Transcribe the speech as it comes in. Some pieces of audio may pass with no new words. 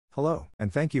Hello,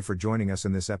 and thank you for joining us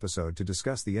in this episode to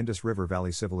discuss the Indus River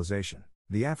Valley civilization.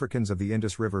 The Africans of the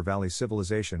Indus River Valley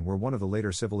civilization were one of the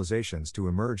later civilizations to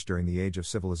emerge during the Age of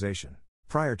Civilization.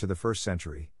 Prior to the 1st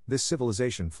century, this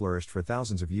civilization flourished for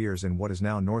thousands of years in what is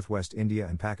now northwest India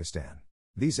and Pakistan.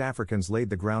 These Africans laid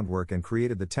the groundwork and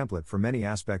created the template for many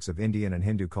aspects of Indian and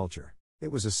Hindu culture.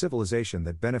 It was a civilization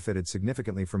that benefited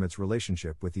significantly from its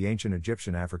relationship with the ancient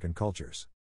Egyptian African cultures.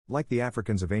 Like the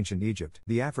Africans of ancient Egypt,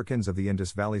 the Africans of the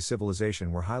Indus Valley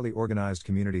civilization were highly organized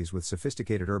communities with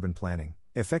sophisticated urban planning,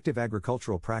 effective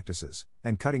agricultural practices,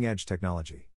 and cutting-edge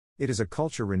technology. It is a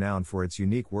culture renowned for its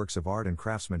unique works of art and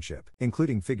craftsmanship,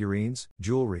 including figurines,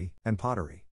 jewelry, and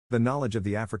pottery. The knowledge of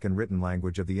the African written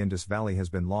language of the Indus Valley has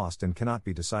been lost and cannot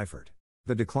be deciphered.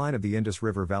 The decline of the Indus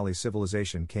River Valley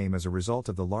civilization came as a result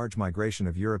of the large migration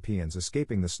of Europeans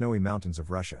escaping the snowy mountains of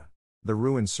Russia. The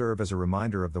ruins serve as a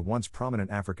reminder of the once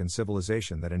prominent African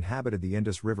civilization that inhabited the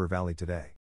Indus River Valley today.